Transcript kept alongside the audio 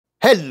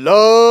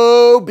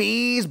Hello,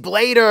 Beez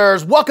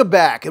Bladers. Welcome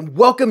back and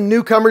welcome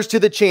newcomers to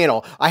the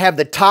channel. I have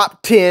the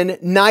top 10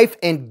 knife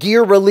and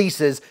gear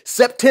releases,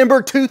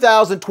 September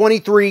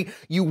 2023.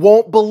 You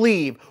won't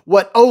believe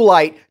what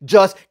OLIGHT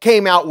just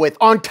came out with.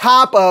 On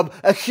top of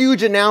a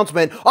huge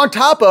announcement, I'm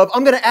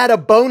gonna add a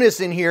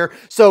bonus in here.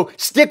 So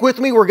stick with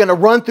me. We're gonna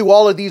run through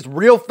all of these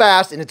real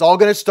fast and it's all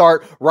gonna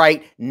start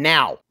right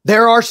now.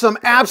 There are some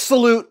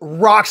absolute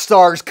rock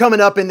stars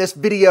coming up in this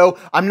video.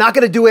 I'm not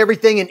gonna do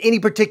everything in any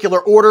particular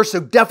order, so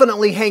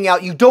definitely hang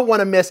out. You don't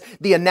wanna miss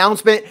the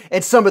announcement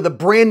and some of the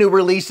brand new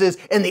releases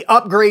and the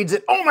upgrades.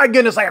 And oh my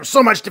goodness, I have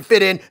so much to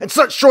fit in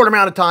such short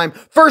amount of time.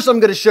 First, I'm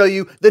gonna show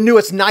you the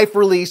newest knife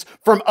release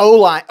from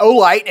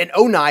OLIGHT and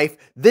O-Knife.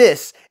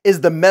 This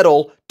is the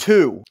Mettle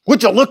 2.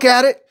 Would you look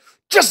at it?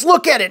 Just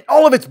look at it,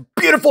 all of its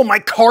beautiful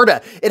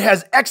micarta. It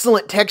has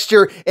excellent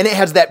texture and it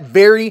has that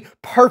very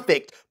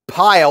perfect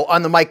pile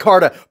on the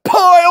micarta.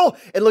 Pile!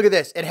 And look at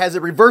this. It has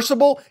a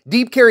reversible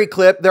deep carry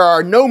clip. There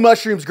are no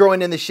mushrooms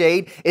growing in the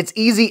shade. It's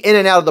easy in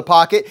and out of the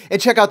pocket. And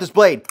check out this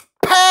blade.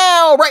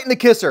 Pow! Right in the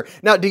kisser.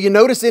 Now, do you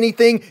notice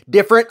anything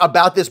different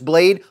about this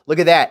blade? Look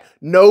at that.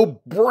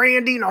 No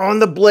branding on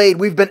the blade.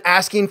 We've been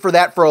asking for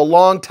that for a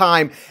long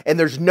time. And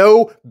there's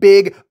no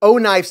big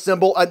O-Knife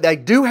symbol. I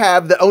do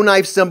have the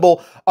O-Knife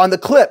symbol on the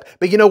clip.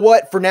 But you know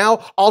what? For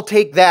now, I'll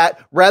take that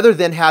rather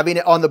than having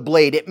it on the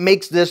blade. It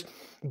makes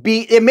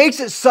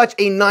it such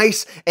a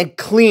nice and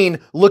clean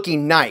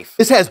looking knife.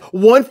 This has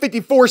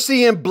 154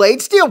 cm blade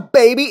steel,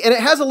 baby, and it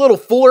has a little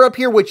fuller up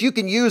here, which you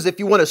can use if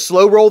you want to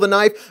slow roll the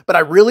knife, but I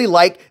really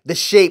like the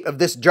shape of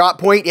this drop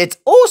point. It's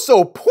oh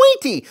so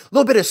pointy. A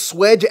little bit of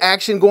swedge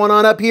action going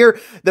on up here.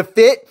 The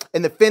fit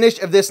and the finish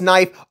of this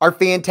knife are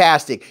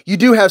fantastic. You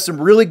do have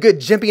some really good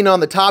jimping on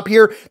the top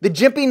here. The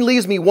jimping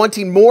leaves me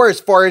wanting more as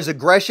far as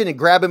aggression and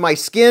grabbing my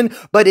skin,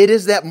 but it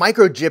is that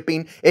micro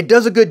jimping. It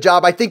does a good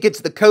job. I think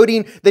it's the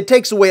coating that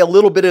takes away a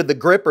little bit of the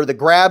grip or the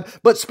grab.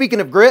 But speaking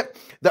of grip,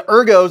 the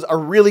ergos are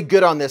really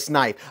good on this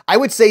knife. I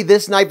would say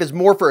this knife is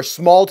more for a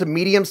small to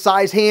medium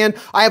size hand.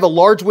 I have a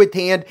large width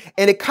hand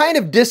and it kind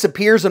of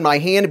disappears in my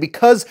hand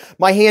because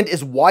my hand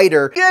is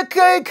wider.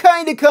 It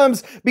kind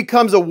of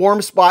becomes a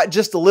warm spot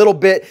just a little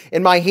bit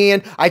in my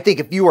hand. I think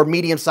if you are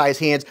medium sized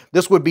hands,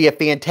 this would be a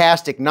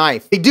fantastic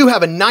knife. They do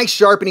have a nice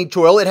sharpening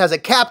tool. It has a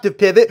captive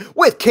pivot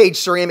with caged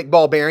ceramic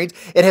ball bearings.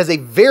 It has a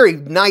very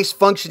nice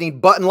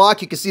functioning button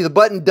lock. You can see the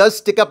button does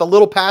stick up a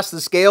little past the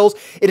scales.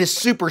 It is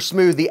super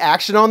smooth. The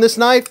action on this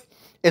knife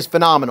is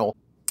phenomenal.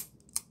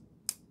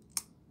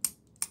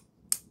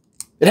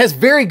 It has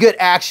very good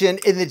action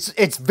and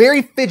it's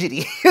very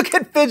fidgety. You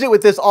can fidget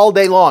with this all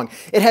day long.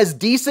 It has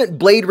decent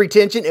blade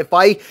retention. If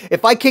I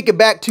kick it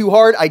back too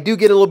hard, I do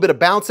get a little bit of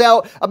bounce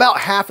out about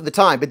half of the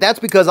time, but that's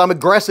because I'm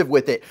aggressive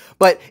with it.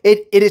 But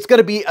it is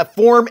gonna be a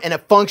form and a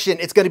function.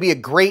 It's gonna be a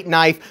great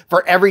knife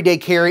for everyday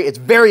carry. It's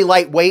very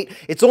lightweight.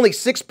 It's only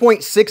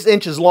 6.6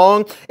 inches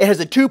long. It has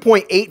a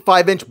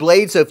 2.85 inch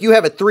blade. So if you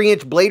have a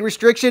 3-inch blade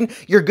restriction,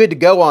 you're good to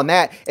go on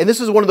that. And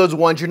this is one of those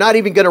ones you're not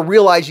even gonna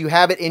realize you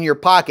have it in your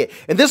pocket.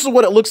 And this is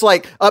what it looks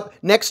like up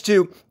next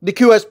to the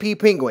QSP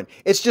Penguin.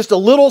 It's just a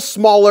little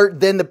smaller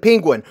than the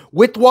Penguin.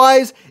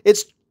 Width-wise,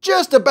 it's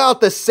just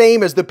about the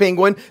same as the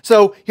Penguin.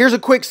 So here's a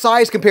quick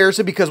size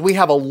comparison because we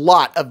have a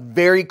lot of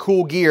very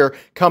cool gear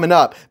coming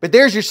up. But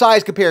there's your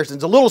size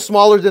comparisons, a little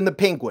smaller than the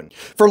Penguin.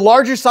 For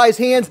larger size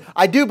hands,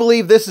 I do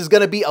believe this is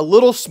gonna be a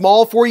little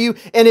small for you.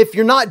 And if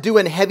you're not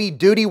doing heavy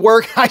duty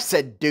work, I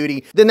said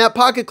duty, then that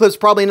pocket clip's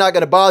probably not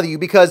gonna bother you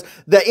because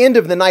the end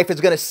of the knife is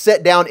gonna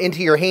set down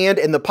into your hand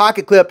and the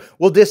pocket clip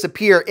will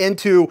disappear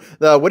into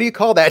the, what do you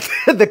call that?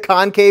 The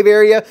concave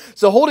area.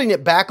 So holding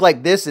it back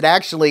like this, it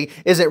actually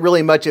isn't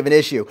really much of an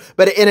issue.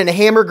 But in a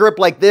hammer grip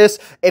like this,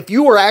 if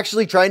you were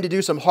actually trying to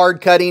do some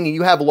hard cutting and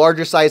you have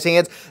larger size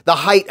hands, the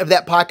height of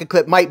that pocket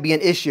clip might be an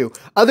issue.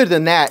 Other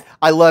than that,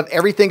 I love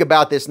everything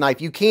about this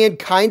knife. You can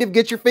kind of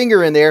get your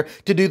finger in there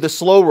to do the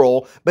slow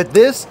roll, but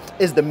this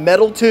is the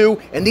Mettle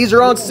 2, and these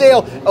are on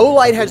sale.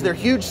 OLIGHT has their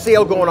huge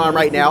sale going on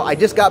right now. I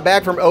just got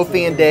back from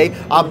OFan Day.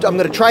 I'm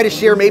gonna try to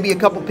share maybe a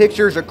couple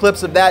pictures or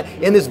clips of that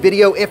in this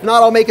video. If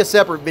not, I'll make a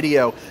separate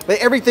video. But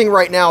everything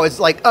right now is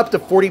like up to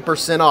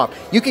 40% off.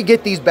 You could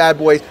get these bad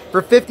boys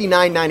for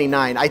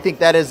 $59.99. I think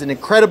that is an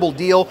incredible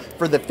deal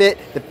for the fit,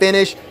 the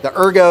finish, the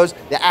ergos,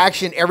 the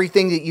action,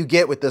 everything that you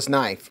get with this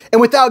knife. And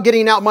without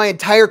getting out my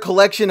entire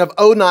collection of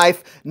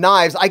O-Knife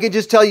knives, I could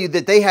just tell you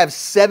that they have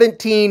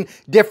 17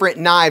 different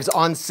knives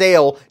on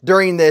sale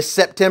during this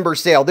September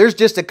sale. There's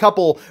just a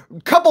couple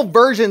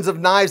versions of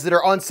knives that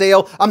are on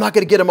sale. I'm not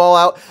gonna get them all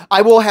out.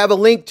 I will have a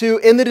link to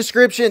in the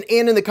description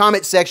and in the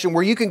comment section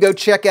where you can go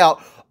check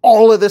out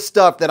all of the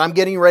stuff that I'm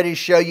getting ready to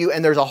show you,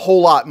 and there's a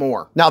whole lot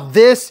more. Now,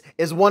 this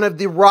is one of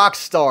the rock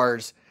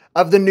stars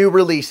of the new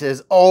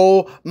releases.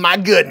 Oh my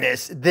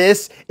goodness.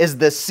 This is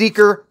the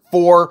Seeker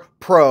 4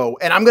 Pro.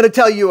 And I'm gonna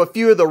tell you a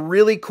few of the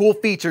really cool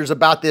features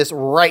about this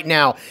right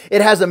now.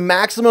 It has a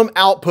maximum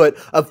output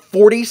of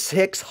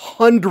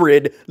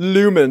 4,600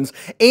 lumens,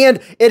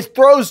 and it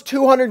throws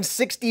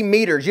 260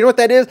 meters. You know what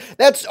that is?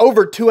 That's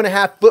over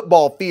 2.5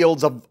 football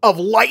fields of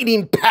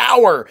lightning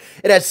power.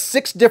 It has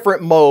 6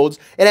 different modes.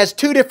 It has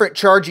 2 different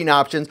charging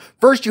options.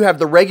 First, you have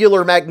the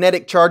regular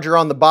magnetic charger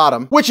on the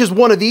bottom, which is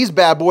one of these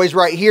bad boys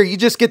right here. You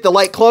just get the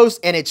light close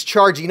and it's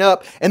charging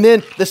up. And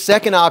then the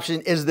second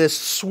option is this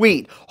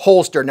sweet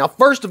holster. Now,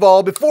 first of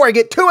all, before I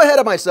get too ahead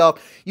of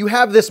myself, you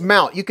have this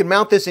mount. You can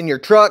mount this in your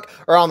truck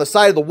or on the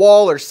side of the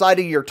wall or side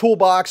of your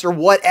toolbox or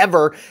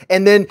whatever.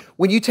 And then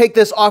when you take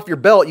this off your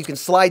belt, you can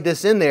slide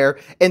this in there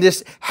and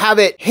just have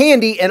it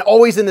handy and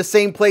always in the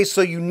same place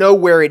so you know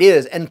where it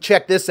is. And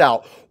check this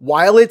out.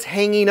 While it's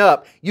hanging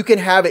up, you can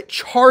have it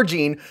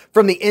charging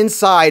from the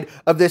inside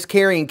of this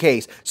carrying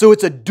case. So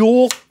it's a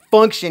dual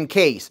function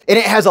case, and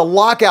it has a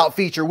lockout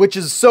feature, which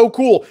is so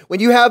cool. When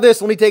you have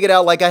this, let me take it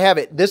out like I have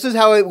it. This is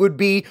how it would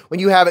be when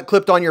you have it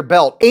clipped on your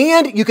belt.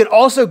 And you can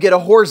also get a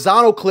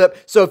horizontal clip.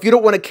 So if you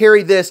don't want to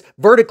carry this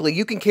vertically,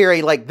 you can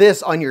carry like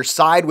this on your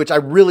side, which I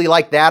really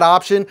like that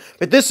option.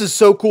 But this is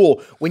so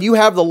cool. When you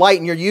have the light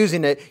and you're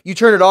using it, you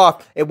turn it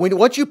off, and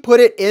once you put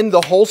it in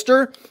the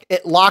holster,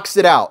 it locks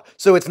it out.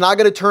 So it's not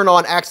going to turn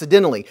on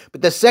accidentally.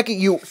 But the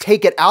second you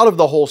take it out of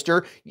the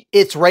holster,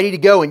 it's ready to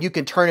go and you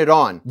can turn it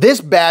on.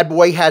 This bad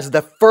boy has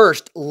the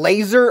first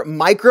laser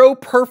micro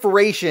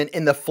perforation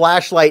in the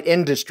flashlight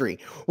industry.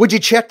 Would you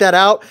check that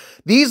out?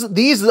 These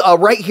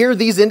right here,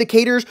 these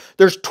indicators,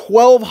 there's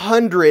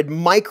 1,200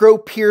 micro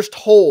pierced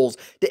holes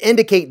to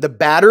indicate the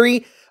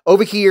battery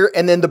over here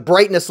and then the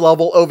brightness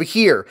level over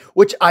here,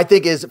 which I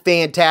think is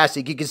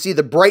fantastic. You can see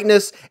the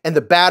brightness and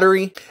the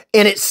battery,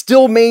 and it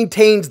still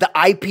maintains the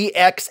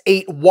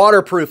IPX8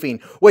 waterproofing,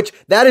 which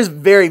that is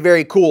very,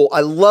 very cool.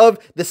 I love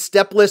the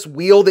stepless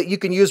wheel that you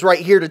can use right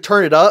here to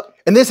turn it up.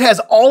 And this has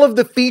all of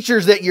the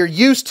features that you're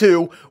used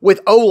to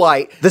with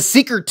OLIGHT. The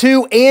Seeker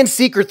 2 and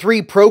Seeker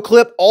 3 Pro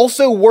Clip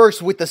also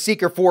works with the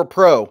Seeker 4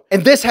 Pro.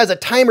 And this has a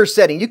timer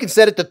setting. You can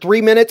set it to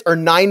 3 minutes or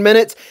 9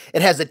 minutes.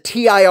 It has a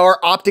TIR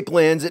optic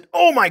lens. And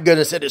oh my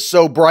goodness, it is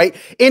so bright.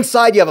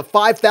 Inside, you have a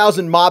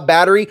 5,000 mAh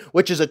battery,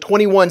 which is a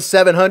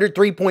 21700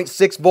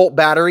 3.6 volt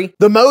battery.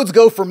 The modes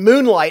go from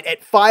Moonlight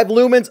at 5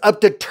 lumens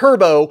up to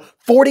Turbo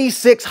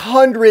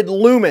 4,600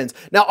 lumens.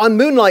 Now on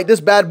Moonlight, this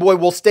bad boy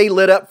will stay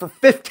lit up for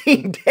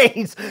 15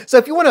 days. So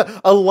if you want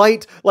a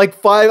light like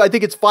 5, I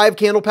think it's 5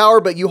 candle power,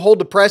 but you hold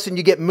the press and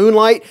you get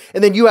Moonlight,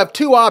 and then you have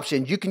 2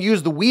 options. You can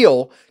use the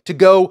wheel to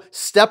go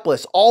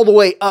stepless all the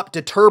way up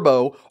to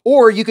turbo,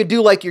 or you could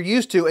do like you're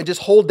used to and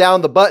just hold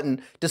down the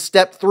button to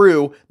step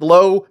through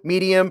low,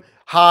 medium,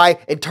 high,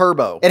 and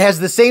turbo. It has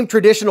the same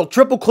traditional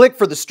triple click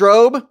for the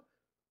strobe.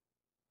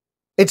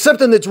 And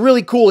something that's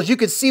really cool is you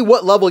can see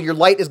what level your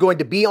light is going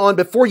to be on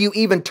before you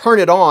even turn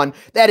it on.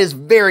 That is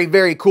very,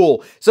 very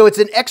cool. So it's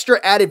an extra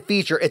added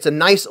feature. It's a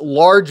nice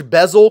large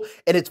bezel,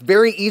 and it's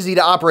very easy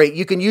to operate.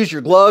 You can use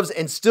your gloves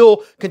and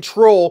still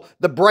control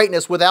the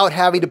brightness without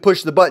having to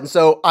push the button.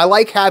 So I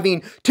like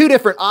having 2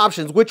 different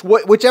options,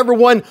 whichever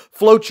one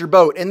floats your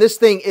boat. And this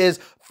thing is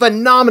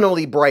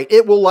phenomenally bright.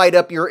 It will light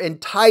up your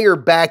entire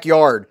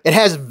backyard. It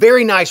has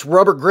very nice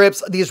rubber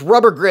grips. These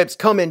rubber grips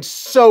come in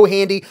so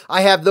handy. I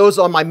have those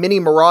on my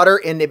Mini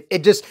Marauder, and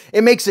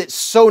it makes it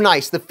so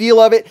nice. The feel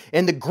of it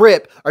and the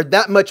grip are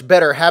that much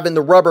better having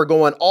the rubber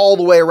going all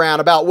the way around.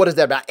 About, what is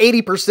that, about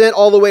 80%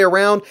 all the way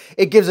around.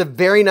 It gives a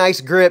very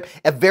nice grip,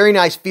 a very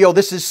nice feel.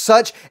 This is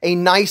such a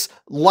nice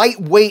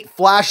lightweight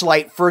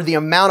flashlight for the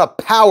amount of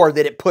power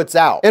that it puts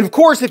out. And of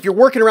course, if you're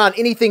working around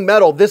anything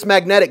metal, this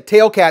magnetic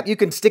tail cap, you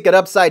can stick it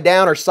upside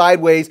down or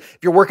sideways. If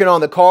you're working on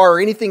the car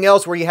or anything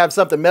else where you have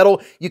something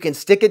metal, you can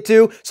stick it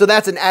to. So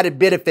that's an added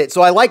benefit.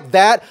 So I like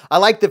that. I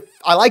like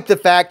the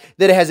fact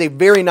that it has a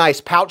very nice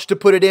pouch to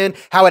put it in,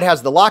 how it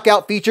has the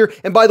lockout feature.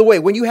 And by the way,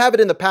 when you have it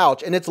in the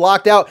pouch and it's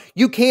locked out,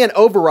 you can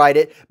override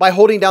it by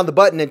holding down the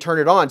button and turn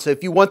it on. So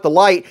if you want the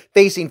light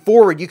facing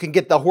forward, you can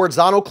get the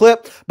horizontal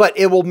clip, but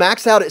it will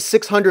max out at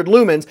 600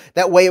 lumens.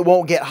 That way it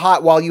won't get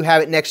hot while you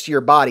have it next to your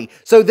body.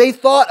 So they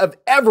thought of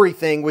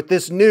everything with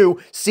this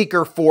new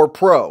Seeker 4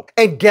 Pro.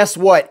 And guess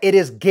what? It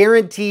is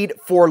guaranteed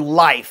for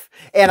life.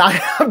 And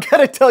I'm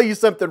going to tell you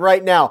something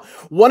right now.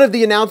 One of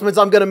the announcements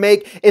I'm going to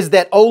make is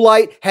that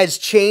OLIGHT has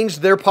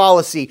changed their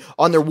policy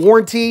on their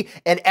warranty,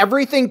 and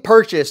everything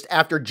purchased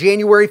after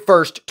January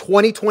 1st,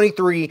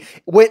 2023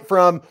 went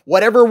from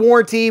whatever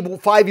warranty,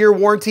 5-year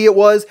warranty it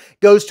was,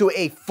 goes to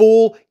a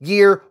full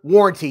year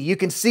warranty. You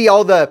can see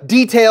all the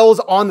details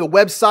on the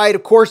website.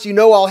 Of course, you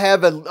know I'll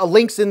have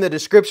links in the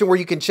description where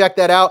you can check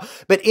that out.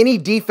 But any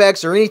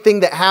defects or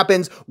anything that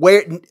happens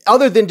where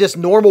other than just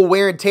normal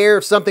wear and tear,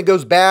 if something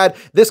goes bad,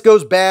 this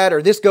goes bad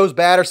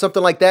or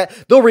something like that,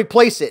 they'll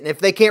replace it. And if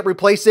they can't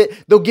replace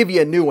it, they'll give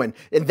you a new one.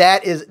 And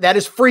that is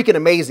freaking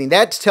amazing.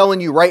 That's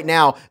telling you right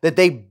now that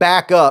they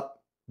back up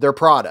their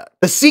product.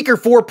 The Seeker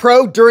 4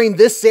 Pro during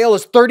this sale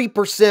is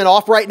 30%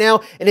 off right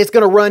now, and it's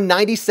going to run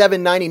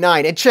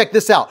 $97.99. And check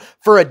this out.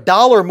 For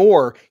 $1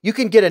 more, you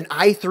can get an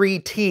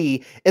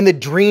i3T in the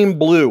Dream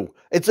Blue.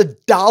 It's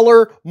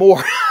 $1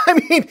 more. I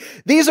mean,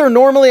 these are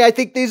normally, I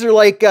think these are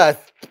like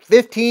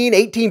 15,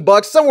 18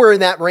 bucks, somewhere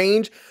in that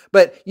range.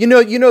 But you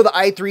know the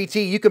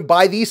i3T, you can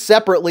buy these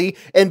separately,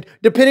 and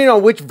depending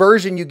on which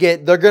version you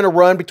get, they're going to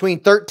run between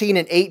 13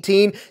 and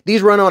 18.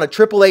 These run on a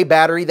AAA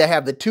battery. They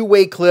have the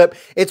two-way clip.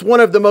 It's one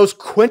of the most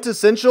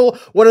quintessential,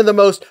 one of the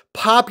most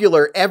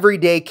popular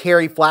everyday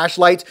carry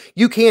flashlights.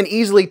 You can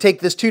easily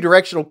take this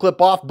two-directional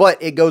clip off,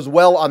 but it goes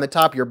well on the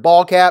top of your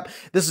ball cap.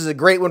 This is a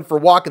great one for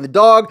walking the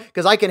dog,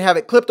 because I can have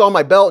it clipped on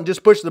my belt and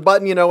just push the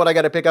button, you know, when I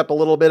got to pick up a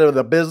little bit of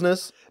the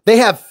business. They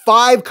have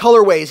 5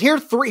 colorways.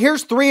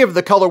 Here's 3 of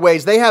the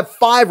colorways. They have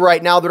 5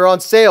 right now that are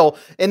on sale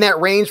in that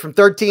range from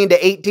 13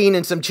 to 18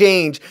 and some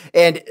change.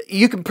 And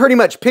you can pretty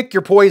much pick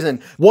your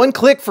poison. One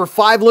click for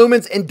 5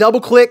 lumens and double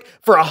click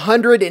for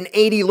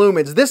 180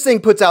 lumens. This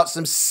thing puts out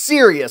some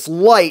serious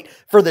light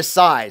for the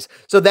size.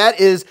 So that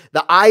is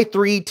the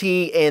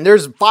i3T, and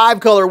there's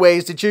 5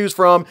 colorways to choose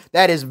from.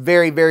 That is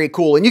very, very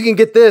cool. And you can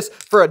get this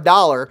for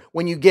 $1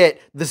 when you get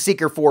the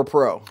Seeker 4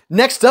 Pro.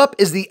 Next up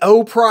is the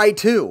OPry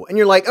 2. And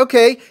you're like,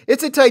 okay,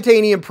 it's a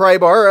titanium pry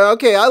bar.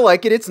 Okay, I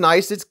like it. It's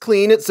nice. It's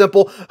clean. It's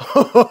simple.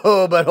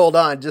 But hold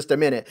on just a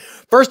minute.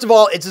 First of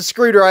all, it's a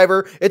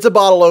screwdriver. It's a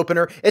bottle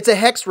opener. It's a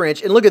hex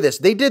wrench. And look at this.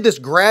 They did this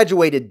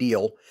graduated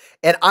deal,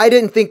 and I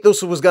didn't think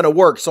this was going to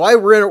work. So I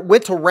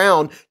went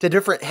around to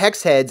different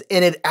hex heads,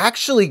 and it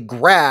actually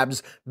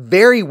grabs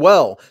very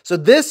well. So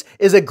this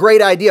is a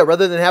great idea.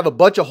 Rather than have a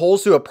bunch of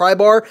holes through a pry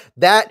bar,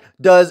 that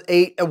does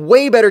a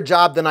way better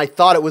job than I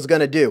thought it was going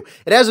to do.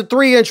 It has a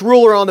 3-inch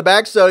ruler on the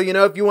back. So, you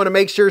know, if you want to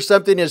make sure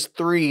something is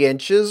 3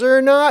 inches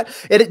or not,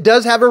 it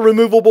does have a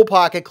removable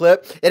pocket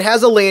clip. It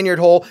has a lanyard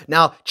hole.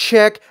 Now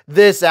check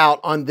this out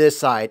on this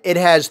side. It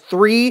has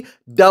 3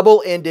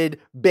 double-ended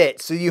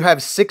bits. So you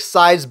have 6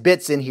 size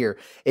bits in here.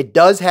 It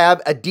does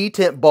have a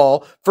detent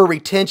ball for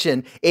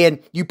retention, and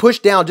you push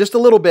down just a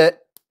little bit,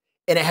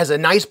 and it has a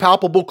nice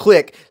palpable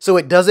click, so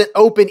it doesn't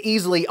open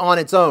easily on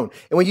its own.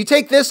 And when you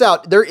take this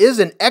out, there is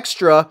an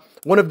extra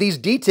one of these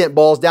detent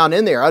balls down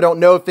in there. I don't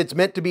know if it's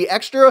meant to be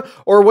extra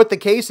or what the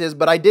case is,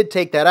 but I did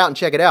take that out and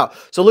check it out.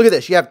 So look at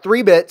this. You have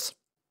 3 bits,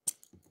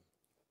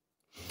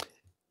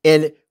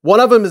 and one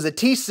of them is a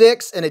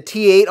T6 and a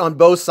T8 on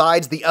both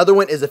sides. The other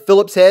one is a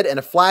Phillips head and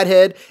a flat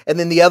head. And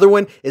then the other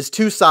one is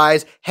 2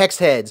 size hex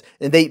heads.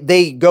 And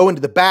they go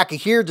into the back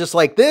of here just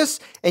like this.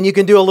 And you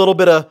can do a little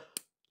bit of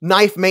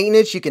knife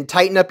maintenance. You can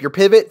tighten up your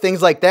pivot,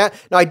 things like that.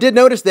 Now, I did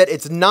notice that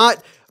it's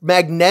not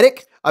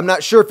magnetic. I'm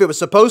not sure if it was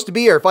supposed to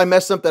be, or if I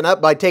messed something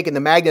up by taking the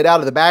magnet out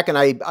of the back and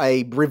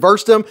I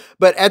reversed them.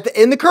 But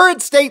in the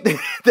current state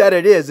that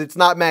it is, it's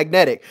not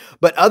magnetic.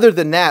 But other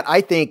than that,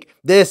 I think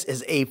this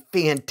is a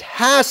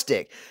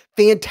fantastic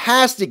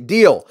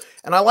deal.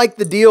 And I like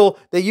the deal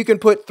that you can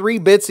put 3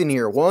 bits in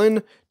here.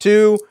 1,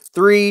 2,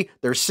 3.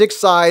 There's 6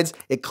 sides.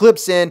 It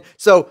clips in.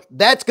 So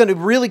that's going to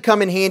really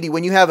come in handy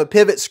when you have a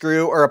pivot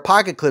screw or a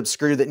pocket clip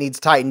screw that needs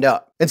tightened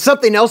up. And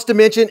something else to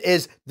mention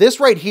is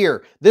this right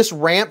here, this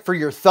ramp for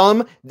your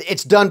thumb.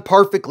 It's done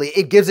perfectly.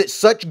 It gives it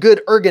such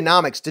good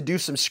ergonomics to do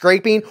some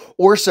scraping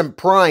or some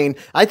prying.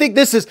 I think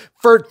this is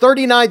for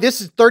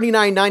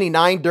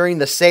 $39.99 during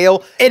the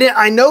sale. And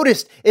I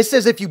noticed it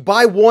says if you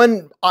buy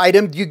 1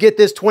 item, you get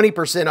this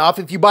 20% off.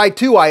 If you buy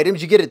 2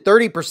 items, you get it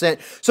 30%.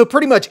 So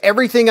pretty much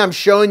everything I'm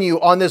showing you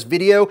on this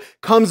video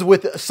comes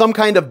with some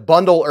kind of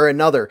bundle or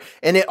another.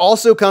 And it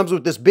also comes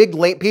with this big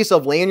piece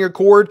of lanyard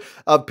cord,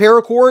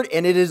 paracord,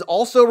 and it is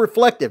also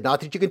reflective. Not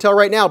that you can tell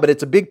right now, but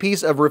it's a big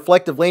piece of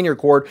reflective lanyard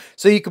cord,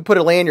 so you can put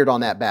a lanyard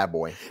on that bad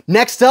boy.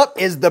 Next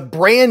up is the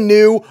brand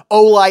new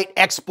OLIGHT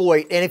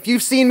Exploit. And if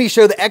you've seen me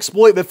show the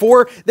Exploit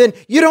before, then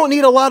you don't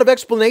need a lot of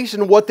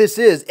explanation of what this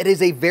is. It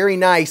is a very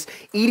nice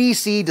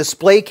EDC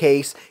display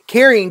case,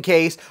 carrying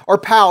case, or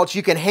pouch.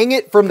 You can hang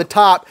it from the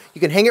top,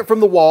 you can hang it from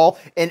the wall,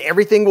 and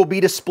everything will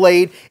be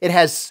displayed. It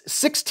has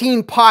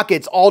 16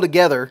 pockets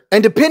altogether.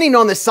 And depending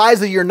on the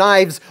size of your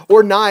knives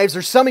or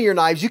some of your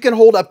knives, you can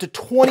hold up to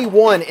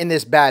 21 in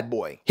this bad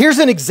boy. Here's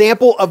an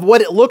example of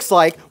what it looks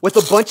like with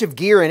a bunch of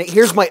gear in it.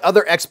 Here's my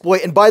other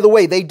Exploit. And by the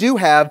way, they do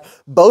have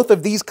both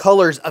of these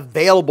colors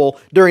available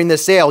during the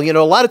sale. You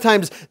know, a lot of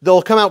times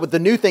they'll come out with the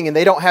new thing and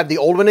they don't have the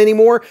old one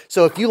anymore.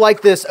 So if you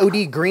like this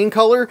OD green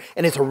color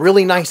and it's a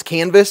really nice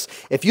canvas,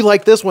 if you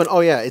like this one, oh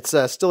yeah, it's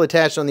still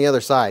attached on the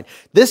other side.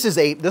 This is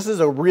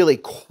a really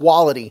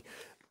quality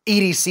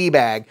EDC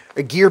bag,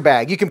 a gear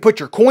bag. You can put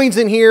your coins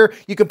in here.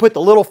 You can put the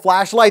little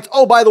flashlights.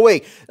 Oh, by the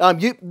way,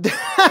 you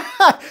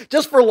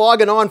just for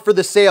logging on for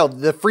the sale,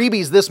 the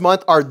freebies this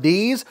month are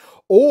these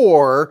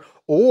or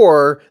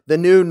the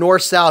new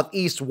north, south,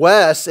 east,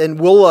 west, and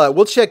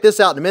we'll check this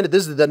out in a minute.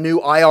 This is the new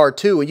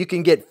IR2, and you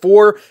can get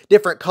 4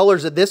 different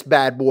colors of this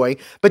bad boy.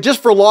 But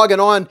just for logging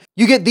on,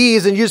 you get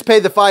these, and you just pay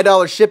the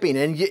 $5 shipping,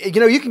 and you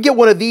know you can get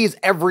one of these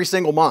every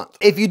single month.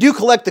 If you do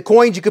collect the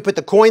coins, you could put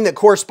the coin that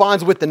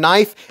corresponds with the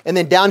knife, and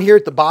then down here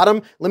at the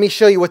bottom, let me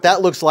show you what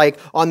that looks like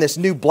on this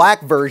new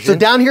black version. So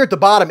down here at the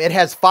bottom, it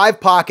has 5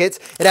 pockets.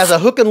 It has a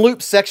hook and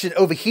loop section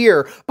over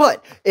here,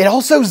 but it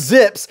also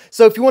zips.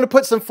 So if you want to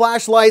put some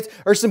flashlights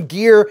or some gear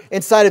gear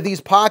inside of these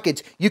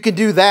pockets, you can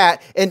do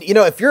that. And you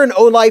know, if you're an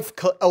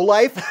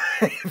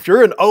if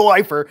you're an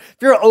O-lifer,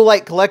 if you're an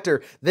OLIGHT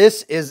collector,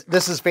 this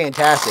is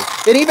fantastic.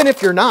 And even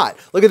if you're not,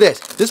 look at this.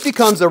 This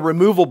becomes a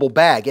removable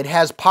bag. It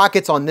has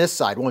pockets on this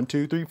side. 1,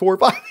 2, 3, 4,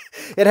 5.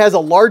 It has a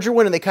larger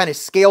one and they kind of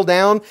scale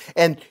down,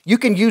 and you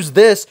can use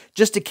this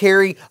just to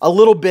carry a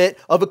little bit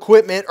of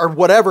equipment or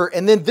whatever.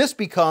 And then this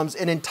becomes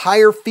an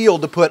entire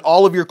field to put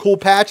all of your cool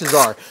patches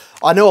on.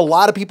 I know a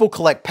lot of people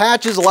collect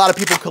patches, a lot of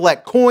people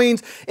collect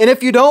coins, and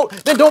if you don't,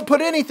 then don't put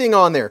anything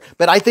on there.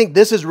 But I think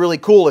this is really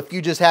cool if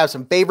you just have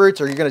some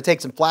favorites, or you're gonna take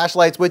some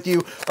flashlights with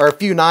you, or a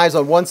few knives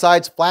on one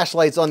side,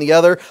 flashlights on the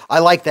other. I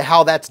like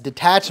how that's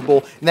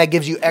detachable, and that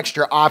gives you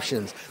extra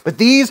options. But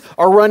these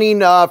are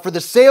running, for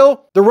the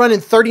sale, they're running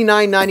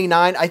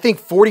 $39.99. I think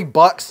 40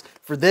 bucks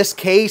for this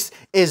case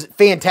is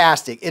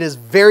fantastic. It is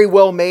very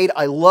well made.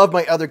 I love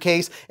my other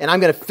case, and I'm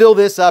gonna fill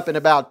this up in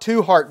about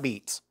 2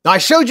 heartbeats. Now, I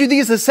showed you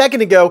these a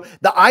second ago,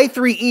 the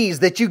i3Es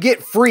that you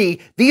get free.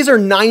 These are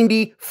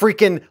 90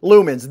 freaking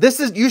lumens.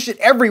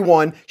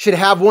 Everyone should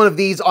have one of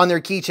these on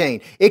their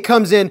keychain. It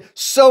comes in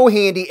so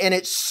handy, and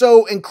it's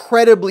so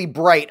incredibly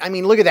bright. I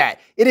mean, look at that.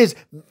 It is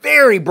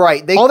very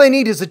bright. All they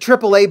need is a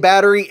AAA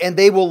battery, and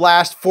they will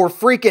last for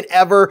freaking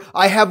ever.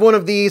 I have one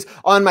of these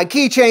on my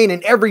keychain,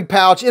 in every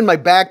pouch, in my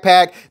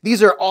backpack.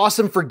 These are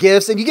awesome for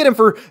gifts, and you get them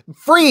for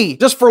free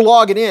just for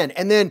logging in.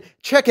 And then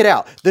check it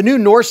out, the new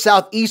north,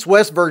 south, east,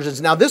 west versions.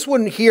 Now, this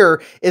one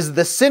here is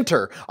the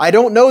center. I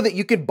don't know that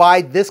you could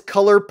buy this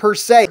color per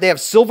se. They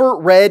have silver,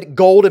 red,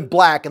 gold, and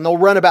black, and they'll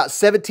run about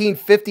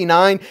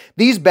 $17.59.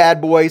 These bad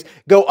boys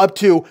go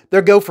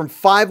from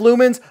 5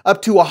 lumens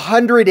up to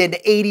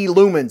 180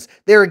 lumens.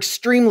 They're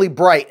extremely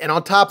bright, and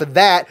on top of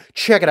that,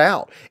 check it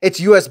out. It's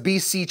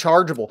USB-C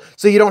chargeable,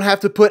 so you don't have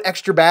to put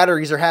extra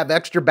batteries or have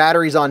extra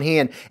batteries on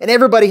hand. And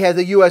everybody has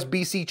a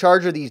USB-C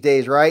charger these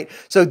days, right?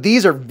 So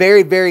these are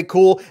very, very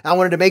cool. I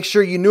wanted to make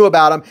sure you knew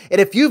about them.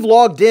 And if you've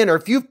logged in, or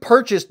if you've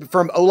purchased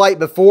from OLIGHT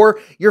before,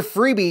 your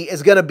freebie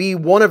is going to be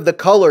one of the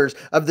colors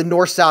of the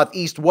north, south,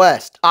 east,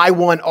 west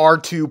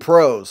I1R2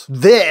 Pros.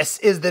 This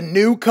is the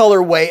new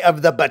colorway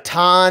of the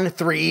Baton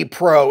 3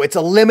 Pro. It's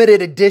a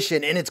limited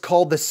edition, and it's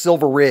called the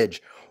Silver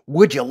Ridge.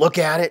 Would you look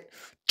at it?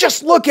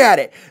 Just look at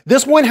it.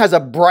 This one has a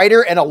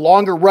brighter and a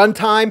longer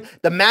runtime.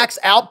 The max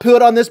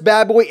output on this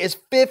bad boy is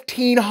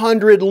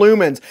 1,500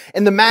 lumens,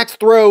 and the max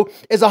throw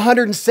is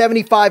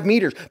 175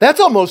 meters.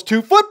 That's almost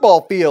 2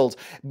 football fields.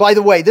 By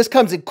the way, this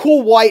comes in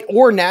cool white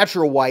or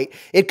natural white.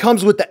 It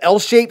comes with the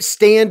L-shaped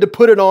stand to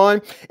put it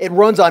on. It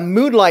runs on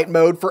moonlight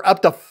mode for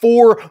up to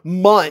 4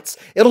 months.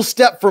 It'll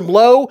step from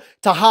low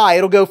to high.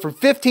 It'll go from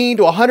 15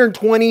 to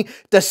 120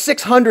 to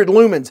 600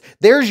 lumens.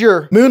 There's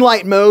your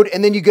moonlight mode,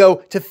 and then you go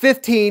to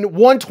 15,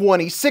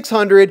 120,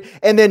 600,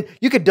 and then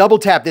you could double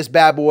tap this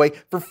bad boy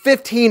for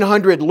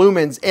 1,500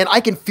 lumens, and I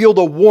can feel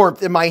the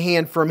warmth in my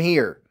hand from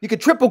here. You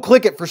could triple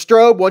click it for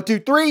strobe, 1, 2,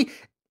 3. If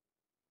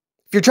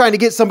you're trying to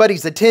get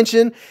somebody's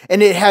attention,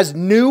 and it has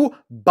new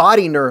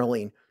body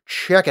knurling.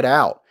 Check it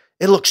out.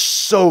 It looks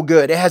so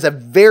good. It has a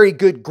very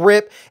good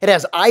grip. It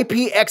has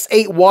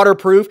IPX8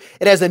 waterproof.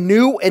 It has a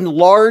new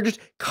enlarged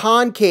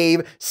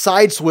concave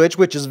side switch,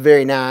 which is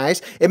very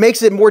nice. It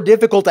makes it more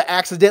difficult to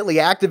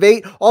accidentally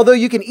activate, although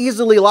you can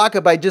easily lock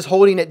it by just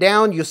holding it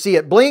down. You'll see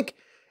it blink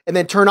and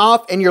then turn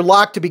off, and you're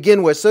locked to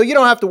begin with, so you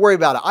don't have to worry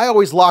about it. I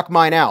always lock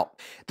mine out.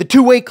 The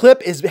 2-way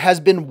clip has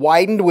been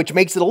widened, which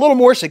makes it a little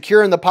more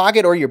secure in the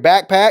pocket or your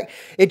backpack.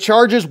 It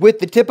charges with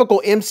the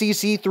typical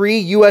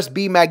MCC3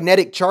 USB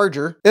magnetic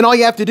charger. Then all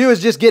you have to do is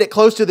just get it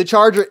close to the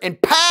charger,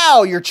 and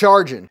pow, you're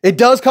charging. It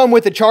does come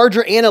with a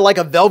charger and like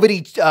a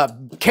velvety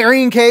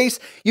carrying case.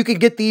 You can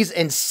get these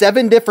in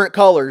 7 different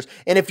colors.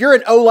 And if you're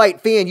an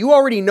OLIGHT fan, you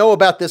already know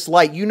about this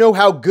light. You know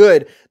how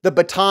good the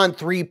Baton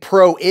 3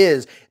 Pro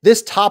is.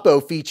 This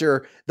topo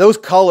feature, those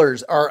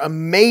colors are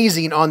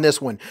amazing on this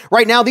one.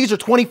 Right now, these are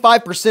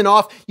 25%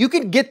 off. You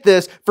can get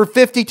this for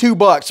 52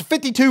 bucks,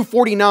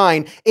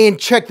 $52.49. And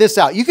check this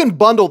out. You can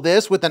bundle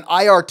this with an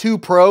IR2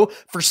 Pro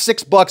for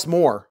 $6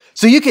 more.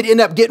 So you could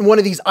end up getting one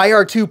of these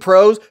IR2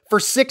 Pros for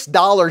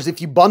 $6 if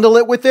you bundle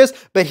it with this.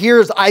 But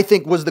here's, I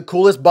think, was the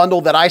coolest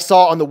bundle that I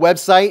saw on the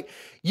website.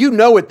 You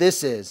know what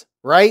this is,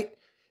 right?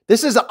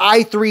 This is an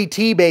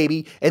i3T,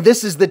 baby, and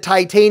this is the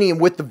titanium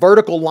with the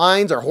vertical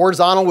lines or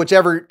horizontal,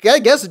 whichever, I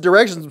guess the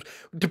directions,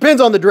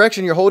 depends on the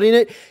direction you're holding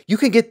it. You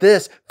can get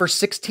this for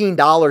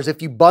 $16 if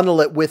you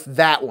bundle it with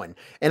that one.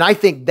 And I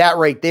think that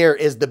right there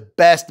is the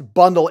best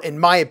bundle, in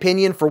my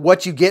opinion, for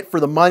what you get for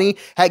the money.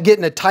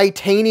 Getting a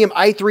titanium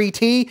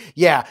i3T,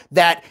 yeah,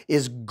 that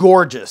is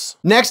gorgeous.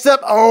 Next up,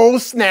 oh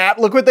snap,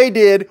 look what they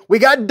did. We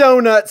got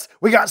donuts,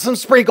 we got some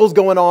sprinkles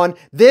going on.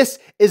 This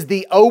is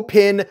the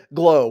OPen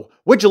Glow.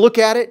 Would you look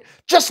at it?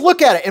 Just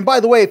look at it. And by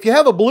the way, if you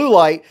have a blue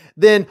light,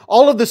 then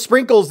all of the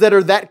sprinkles that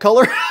are that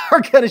color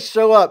are going to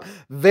show up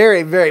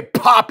very, very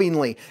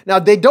poppingly. Now,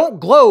 they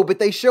don't glow, but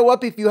they show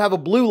up if you have a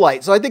blue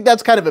light. So I think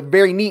that's kind of a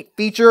very neat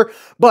feature.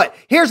 But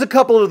here's a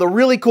couple of the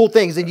really cool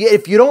things. And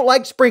if you don't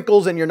like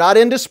sprinkles and you're not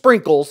into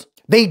sprinkles,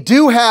 They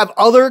do have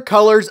other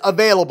colors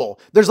available.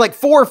 There's like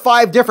 4 or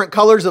 5 different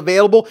colors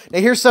available. Now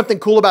here's something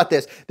cool about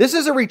this. This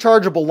is a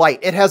rechargeable light.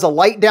 It has a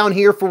light down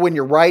here for when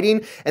you're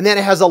writing, and then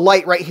it has a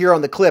light right here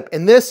on the clip.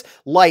 And this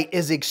light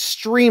is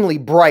extremely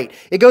bright.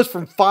 It goes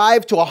from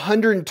 5 to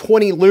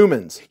 120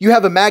 lumens. You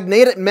have a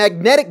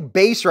magnetic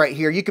base right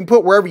here. You can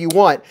put wherever you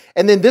want,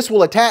 and then this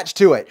will attach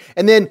to it.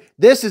 And then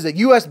this is a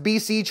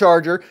USB-C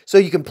charger, so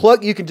you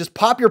can just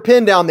pop your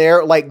pin down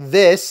there like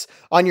this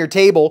on your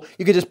table.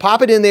 You can just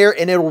pop it in there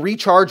and it'll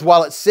recharge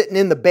while it's sitting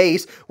in the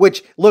base,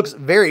 which looks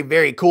very,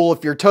 very cool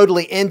if you're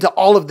totally into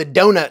all of the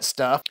donut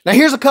stuff. Now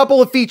here's a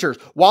couple of features.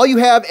 While you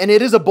have, and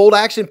it is a bolt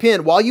action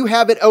pin, while you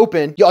have it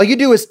open, all you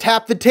do is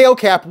tap the tail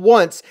cap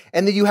once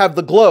and then you have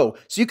the glow.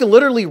 So you can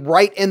literally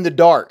write in the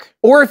dark.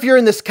 Or if you're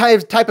in this kind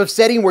of type of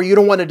setting where you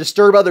don't want to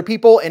disturb other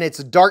people and it's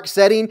a dark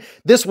setting,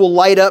 this will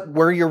light up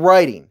where you're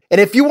writing. And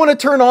if you want to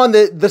turn on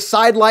the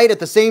side light at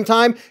the same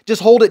time,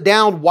 just hold it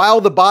down while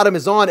the bottom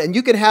is on and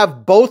you can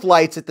have both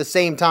lights at the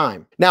same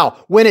time.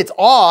 Now, when it's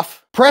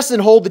off, press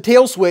and hold the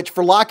tail switch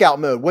for lockout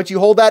mode. Once you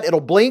hold that,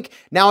 it'll blink.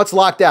 Now it's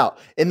locked out.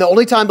 And the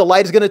only time the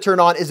light is going to turn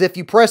on is if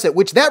you press it,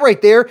 which that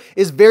right there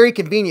is very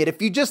convenient.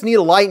 If you just need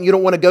a light and you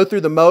don't want to go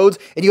through the modes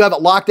and you have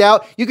it locked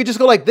out, you could just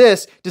go like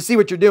this to see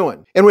what you're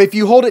doing. And if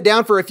you hold it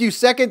down for a few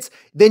seconds,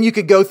 then you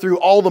could go through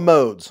all the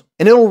modes.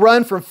 And it'll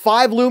run from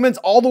 5 lumens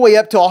all the way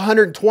up to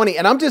 120.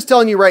 And I'm just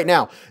telling you right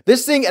now,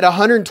 this thing at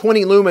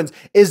 120 lumens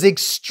is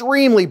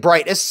extremely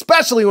bright,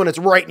 especially when it's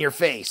right in your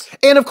face.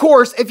 And of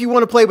course, if you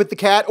want to play with the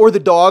cat or the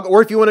dog,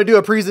 or if you want to do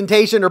a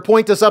presentation or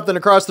point to something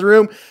across the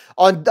room,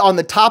 on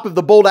the top of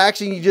the bolt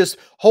action, you just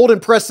hold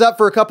and press up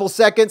for a couple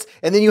seconds,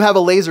 and then you have a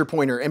laser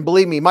pointer. And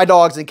believe me, my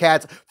dogs and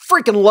cats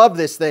freaking love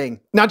this thing.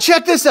 Now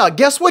check this out.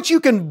 Guess what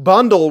you can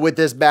bundle with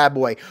this bad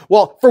boy?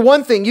 Well, for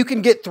one thing, you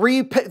can get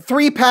three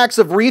packs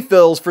of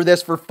refills for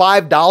this for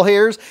 5 doll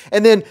hairs,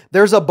 and then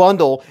there's a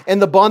bundle,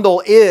 and the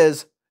bundle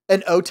is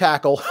an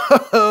Otacle.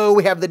 Oh,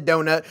 we have the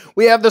donut.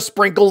 We have the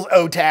Sprinkles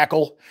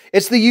Otacle.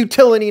 It's the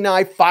utility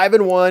knife,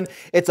 5-in-1.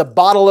 It's a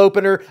bottle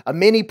opener, a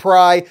mini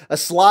pry, a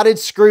slotted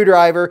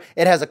screwdriver.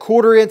 It has a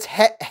quarter-inch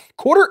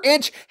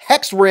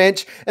hex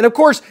wrench, and of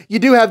course, you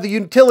do have the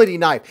utility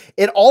knife.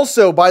 It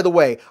also, by the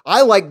way,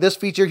 I like this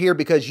feature here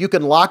because you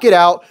can lock it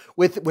out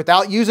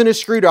without using a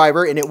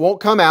screwdriver, and it won't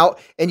come out,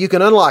 and you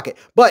can unlock it.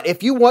 But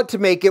if you want to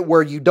make it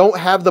where you don't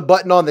have the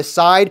button on the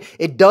side,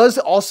 it does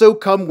also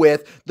come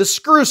with the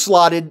screw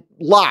slotted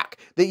lock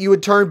that you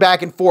would turn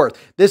back and forth.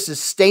 This is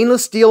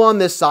stainless steel on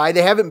this side.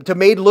 They have it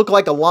made look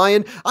like a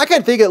lion. I kind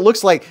of think it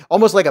looks like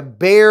almost like a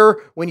bear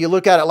when you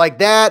look at it like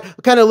that.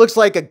 It kind of looks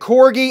like a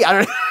corgi. I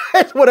don't know.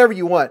 It's whatever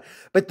you want.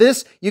 But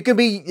this, it could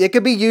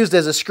be used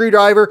as a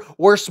screwdriver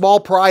or a small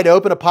pry to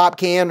open a pop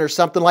can or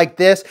something like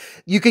this.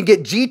 You can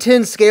get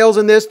G10 scales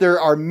in this. There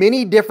are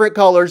many different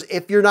colors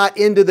if you're not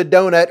into the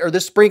donut or the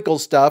sprinkle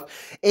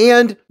stuff.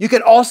 And you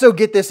can also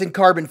get this in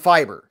carbon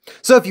fiber.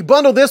 So if you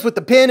bundle this with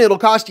the pin, it'll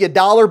cost you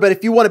 $1. But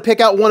if you want to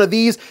pick out one of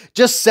these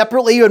just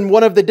separately in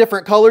one of the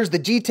different colors, the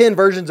G10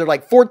 versions are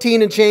like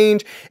 14 and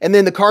change. And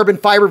then the carbon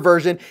fiber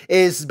version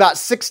is about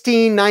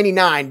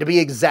 $16.99 to be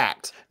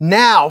exact.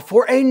 Now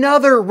for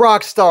another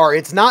rock star.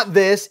 It's not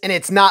this and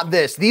it's not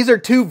this. These are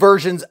 2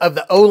 versions of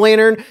the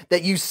Olantern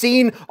that you've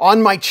seen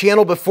on my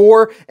channel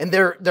before, and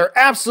they're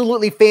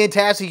absolutely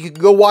fantastic. You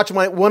can go watch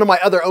one of my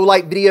other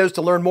OLIGHT videos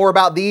to learn more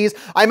about these.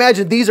 I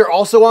imagine these are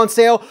also on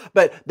sale,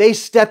 but they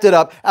stepped it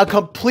up a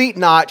complete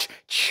notch.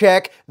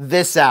 Check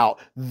this out.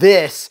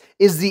 This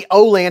is the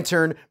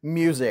Olantern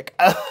music.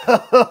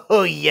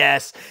 Oh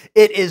yes,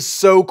 it is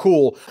so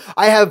cool.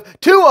 I have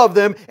 2 of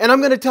them, and I'm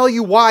going to tell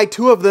you why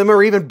 2 of them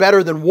are even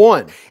better than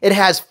 1. It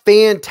has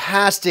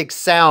fantastic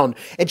sound,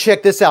 and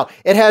check this out.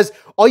 It has,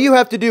 all you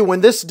have to do when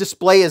this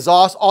display is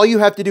off, all you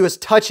have to do is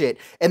touch it,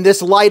 and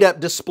this light up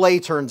display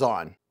turns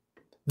on.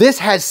 This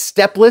has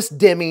stepless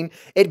dimming.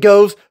 It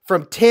goes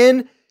from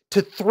 10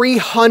 to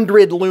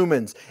 300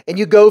 lumens, and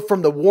you go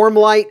from the warm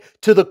light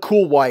to the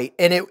cool white,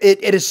 and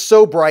it is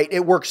so bright.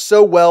 It works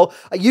so well.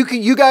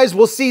 You guys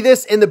will see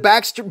this in the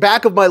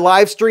back of my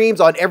live streams.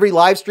 On every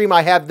live stream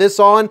I have this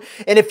on,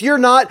 and if you're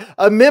not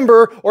a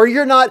member or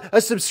you're not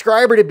a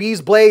subscriber to Beez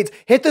Blades,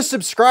 hit the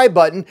subscribe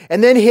button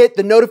and then hit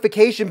the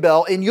notification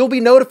bell, and you'll be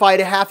notified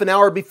a half an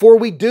hour before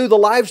we do the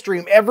live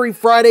stream every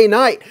Friday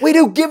night. We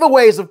do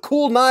giveaways of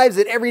cool knives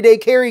and everyday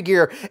carry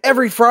gear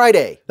every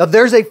Friday. Now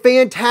there's a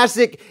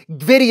fantastic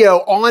video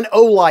on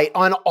OLIGHT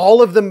on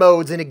all of the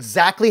modes and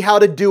exactly how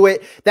to do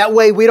it. That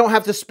way we don't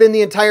have to spend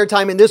the entire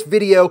time in this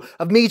video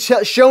of me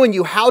showing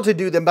you how to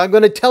do them, but I'm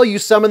going to tell you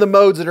some of the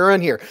modes that are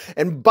in here.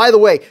 And by the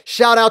way,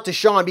 shout out to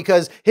Sean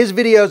because his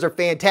videos are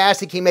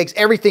fantastic. He makes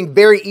everything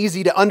very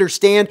easy to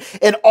understand.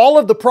 And all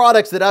of the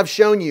products that I've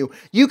shown you,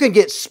 you can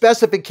get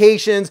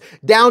specifications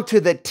down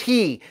to the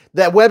T.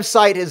 That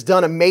website is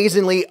done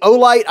amazingly.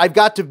 OLIGHT, I've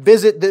got to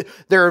visit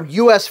their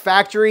US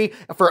factory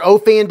for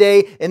OFAN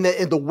Day, and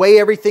the way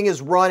everything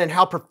is run and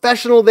how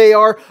professional they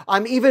are.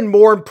 I'm even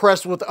more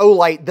impressed with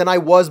OLIGHT than I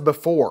was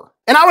before.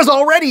 And I was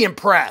already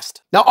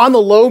impressed. Now on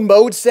the low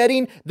mode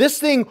setting, this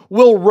thing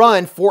will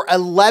run for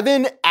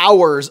 11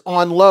 hours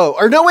on low.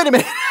 Or no, wait a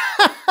minute.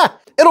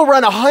 It'll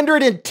run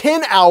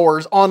 110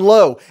 hours on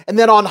low, and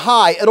then on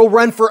high, it'll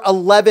run for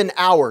 11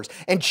 hours.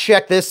 And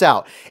check this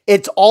out.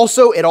 It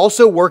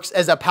also works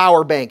as a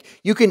power bank.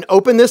 You can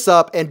open this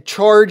up and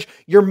charge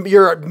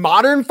your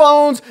modern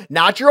phones,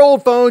 not your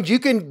old phones.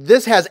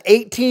 This has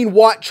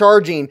 18-watt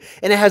charging,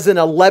 and it has an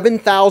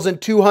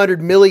 11,200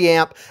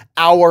 milliamp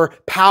hour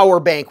power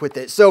bank with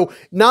it. So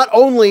not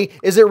only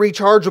is it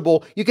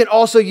rechargeable, you can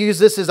also use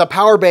this as a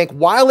power bank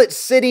while it's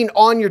sitting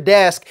on your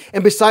desk.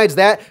 And besides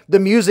that, the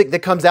music that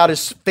comes out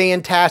is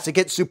fantastic.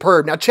 It's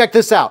superb. Now check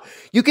this out.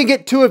 You can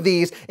get 2 of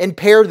these and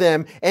pair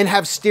them and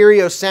have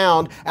stereo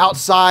sound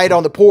outside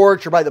on the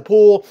porch or by the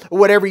pool or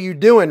whatever you're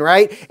doing,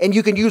 right? And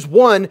you can use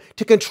one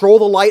to control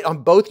the light on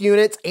both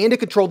units and to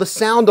control the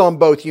sound on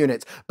both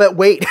units. But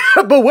wait,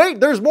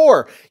 there's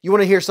more. You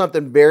want to hear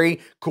something very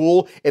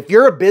cool? If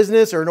you're a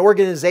business or an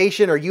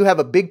organization, or you have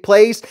a big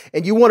place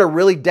and you want to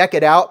really deck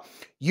it out,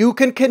 you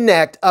can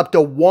connect up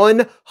to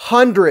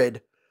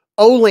 100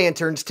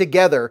 Olanterns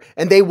together,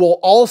 and they will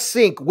all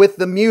sync with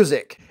the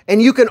music.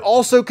 And you can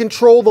also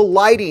control the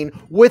lighting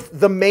with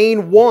the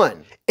main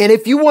one. And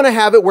if you want to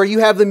have it where you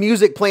have the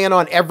music playing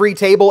on every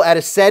table at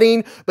a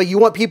setting, but you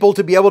want people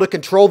to be able to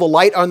control the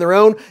light on their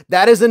own,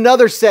 that is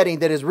another setting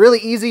that is really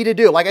easy to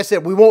do. Like I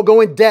said, we won't go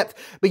in depth,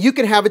 but you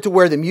can have it to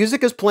where the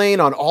music is playing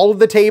on all of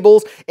the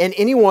tables, and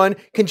anyone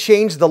can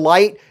change the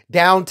light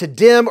down to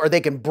dim, or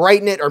they can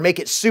brighten it or make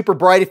it super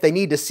bright if they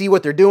need to see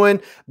what they're doing.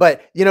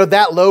 But you know,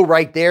 that low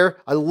right there,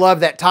 I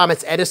love that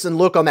Thomas Edison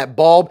look on that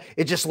bulb.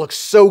 It just looks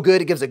so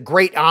good. It gives a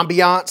great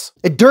ambiance.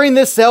 And during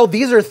this sale,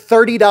 these are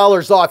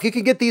 $30 off. You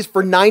can get these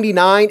for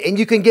 $99, and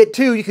you can get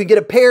 2. You can get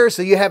a pair,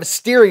 so you have a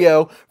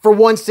stereo for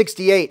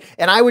 $168.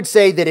 And I would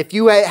say that if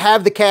you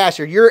have the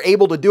cash or you're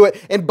able to do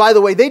it, and by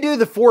the way, they do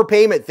the 4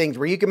 payment things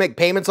where you can make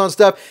payments on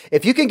stuff.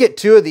 If you can get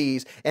 2 of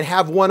these and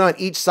have one on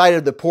each side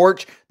of the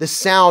porch, the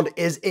sound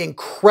is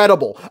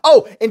incredible.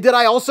 Oh, and did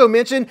I also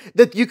mention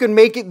that you can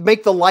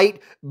make the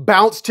light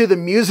bounce to the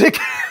music?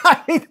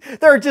 I mean,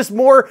 there are just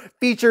more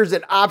features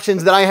and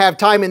options that I have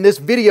time in this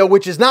video,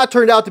 which has not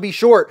turned out to be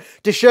short,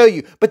 to show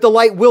you, but the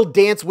light will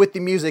dance with the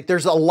music.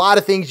 There's a lot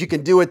of things you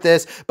can do with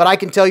this, but I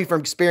can tell you from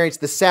experience,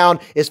 the sound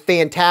is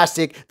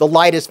fantastic. The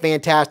light is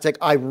fantastic.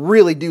 I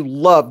really do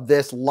love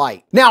this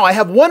light. Now, I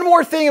have one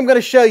more thing I'm going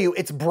to show you.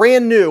 It's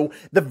brand new.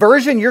 The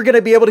version you're going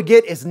to be able to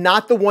get is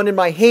not the one in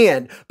my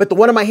hand, but the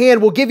one in my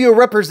hand will give you a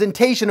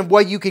representation of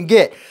what you can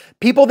get.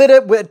 People that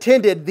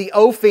attended the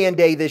O-Fan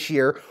Day this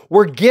year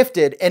were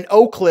gifted an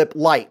Oclip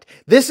light.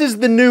 This is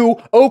the new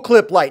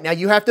Oclip light. Now,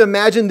 you have to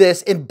imagine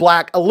this in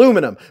black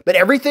aluminum, but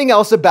everything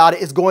else about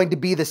it is going to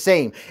be the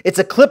same. It's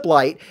a clip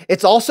light.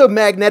 It's also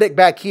magnetic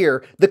back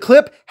here. The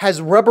clip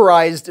has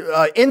rubberized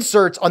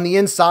inserts on the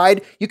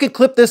inside. You can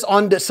clip this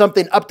onto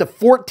something up to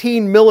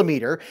 14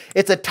 millimeter.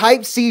 It's a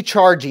Type-C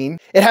charging.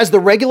 It has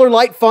the regular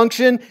light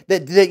function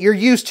that you're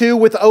used to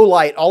with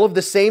OLIGHT, all of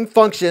the same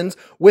functions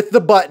with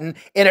the button,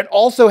 and it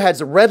also has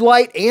a red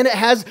light, and it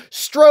has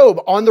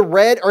strobe on the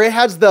red, or it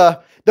has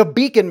the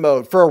beacon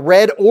mode for a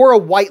red or a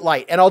white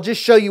light. And I'll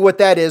just show you what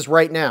that is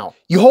right now.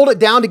 You hold it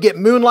down to get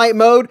moonlight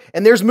mode,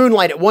 and there's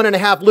moonlight at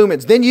 1.5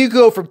 lumens. Then you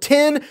go from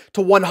 10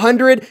 to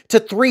 100 to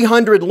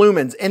 300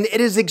 lumens, and it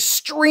is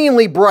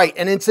extremely bright,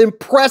 and it's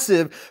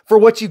impressive for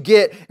what you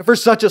get for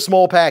such a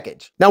small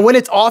package. Now, when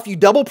it's off, you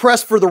double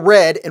press for the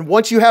red, and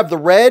once you have the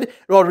red,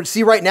 well,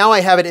 see right now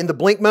I have it in the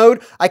blink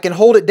mode. I can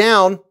hold it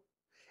down,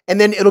 and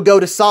then it'll go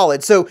to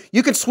solid. So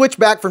you can switch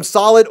back from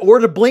solid or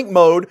to blink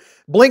mode.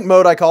 Blink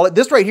mode, I call it.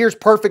 This right here is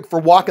perfect for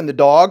walking the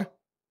dog.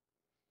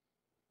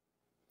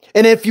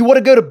 And if you want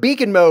to go to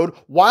beacon mode,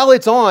 while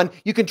it's on,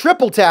 you can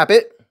triple tap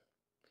it.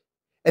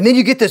 And then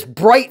you get this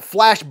bright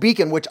flash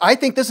beacon, which I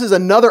think this is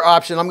another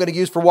option I'm going to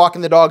use for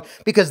walking the dog,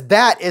 because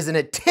that is an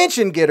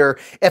attention getter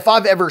if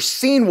I've ever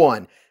seen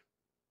one.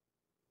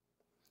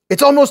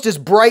 It's almost as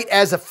bright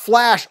as a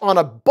flash on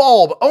a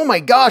bulb. Oh my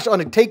gosh, on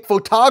a take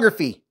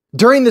photography.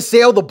 During the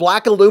sale, the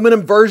black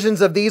aluminum versions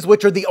of these,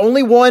 which are the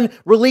only one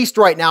released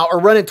right now, are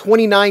running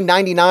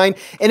 $29.99.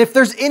 And if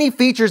there's any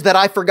features that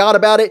I forgot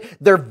about it,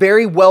 they're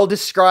very well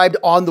described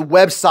on the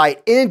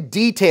website in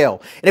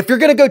detail. And if you're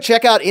going to go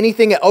check out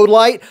anything at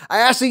OLIGHT, I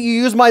ask that you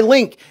use my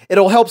link.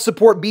 It'll help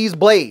support Beez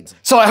Blades.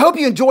 So I hope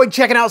you enjoyed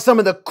checking out some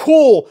of the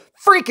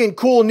freaking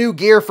cool new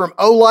gear from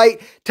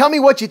OLIGHT. Tell me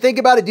what you think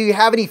about it. Do you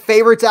have any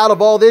favorites out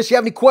of all this? You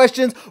have any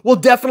questions? We'll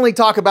definitely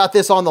talk about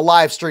this on the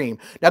live stream.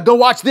 Now go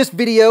watch this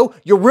video.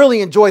 You'll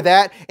really enjoy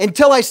that.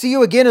 Until I see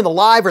you again in the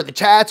live or the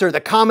chats or the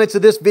comments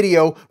of this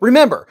video,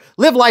 remember,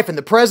 live life in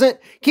the present,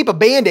 keep a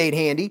Band-Aid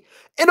handy,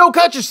 and don't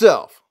cut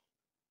yourself.